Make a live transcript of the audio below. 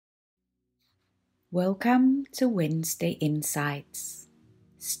Welcome to Wednesday Insights,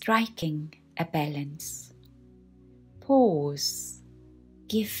 striking a balance. Pause,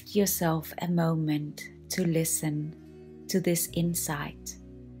 gift yourself a moment to listen to this insight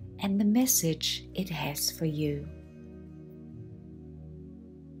and the message it has for you.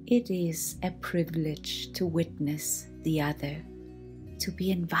 It is a privilege to witness the other, to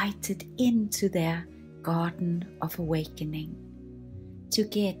be invited into their garden of awakening, to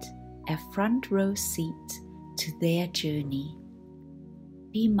get a front row seat to their journey.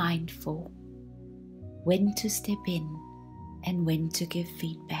 Be mindful when to step in and when to give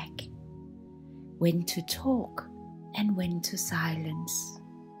feedback, when to talk and when to silence,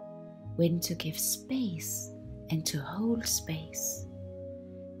 when to give space and to hold space,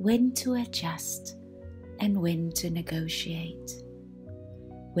 when to adjust and when to negotiate,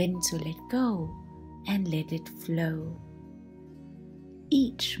 when to let go and let it flow.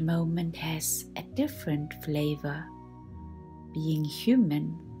 Each moment has a different flavor. Being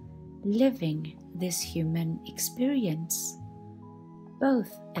human, living this human experience,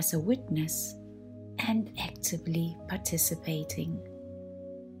 both as a witness and actively participating.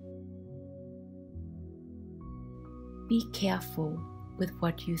 Be careful with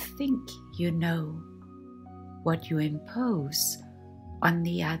what you think you know, what you impose on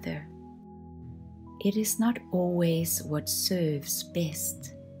the other. It is not always what serves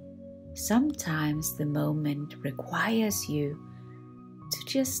best. Sometimes the moment requires you to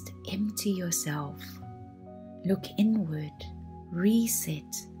just empty yourself, look inward,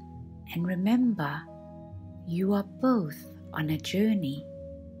 reset, and remember you are both on a journey.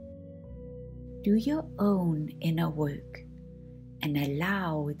 Do your own inner work and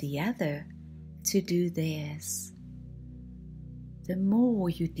allow the other to do theirs. The more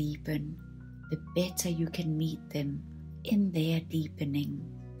you deepen, the better you can meet them in their deepening.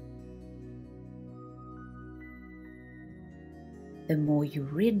 The more you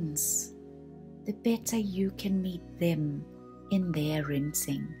rinse, the better you can meet them in their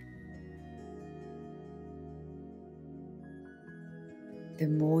rinsing. The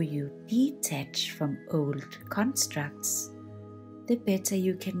more you detach from old constructs, the better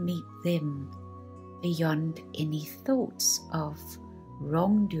you can meet them beyond any thoughts of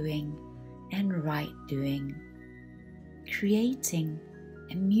wrongdoing and right doing, creating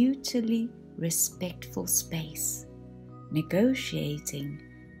a mutually respectful space, negotiating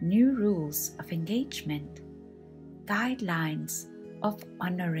new rules of engagement, guidelines of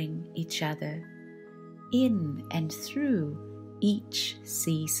honoring each other in and through each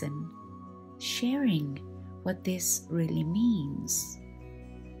season, sharing what this really means,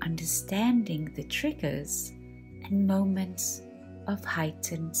 understanding the triggers and moments of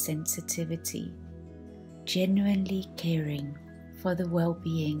heightened sensitivity, genuinely caring for the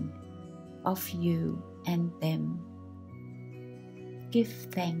well-being of you and them. Give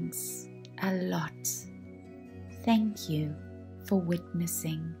thanks a lot. Thank you for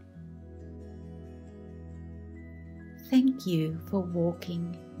witnessing. Thank you for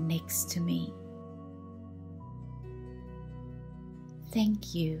walking next to me.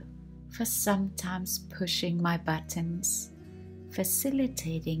 Thank you for sometimes pushing my buttons,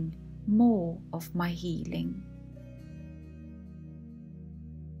 facilitating more of my healing.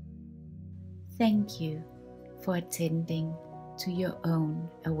 Thank you for attending to your own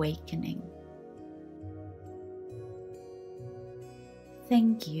awakening.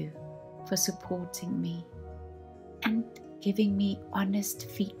 Thank you for supporting me and giving me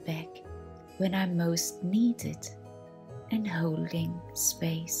honest feedback when I most need it and holding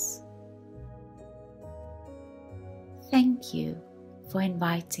space. Thank you for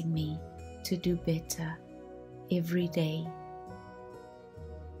inviting me to do better every day.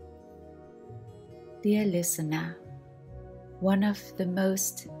 Dear listener, one of the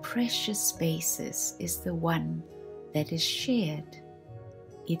most precious spaces is the one that is shared.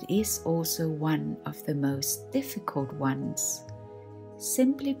 It is also one of the most difficult ones,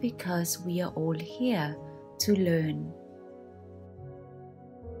 simply because we are all here to learn.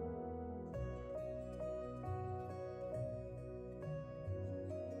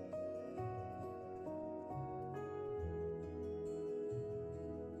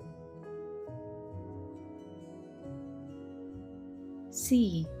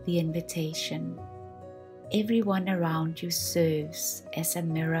 See the invitation. Everyone around you serves as a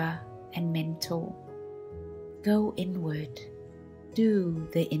mirror and mentor. Go inward, do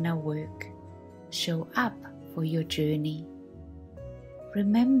the inner work, show up for your journey.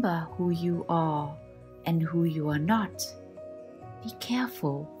 Remember who you are and who you are not. Be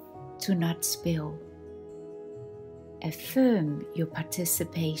careful to not spill. Affirm your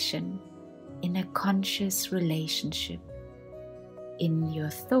participation in a conscious relationship in your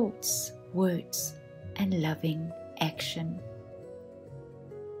thoughts, words, and loving action.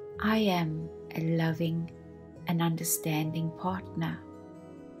 I am a loving and understanding partner.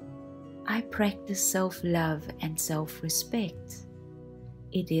 I practice self-love and self-respect.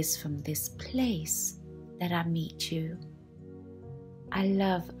 It is from this place that I meet you. I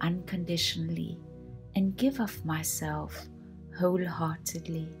love unconditionally and give of myself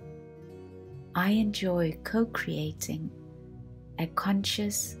wholeheartedly. I enjoy co-creating a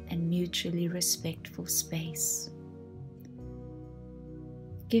conscious and mutually respectful space.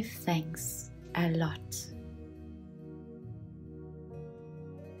 Give thanks a lot.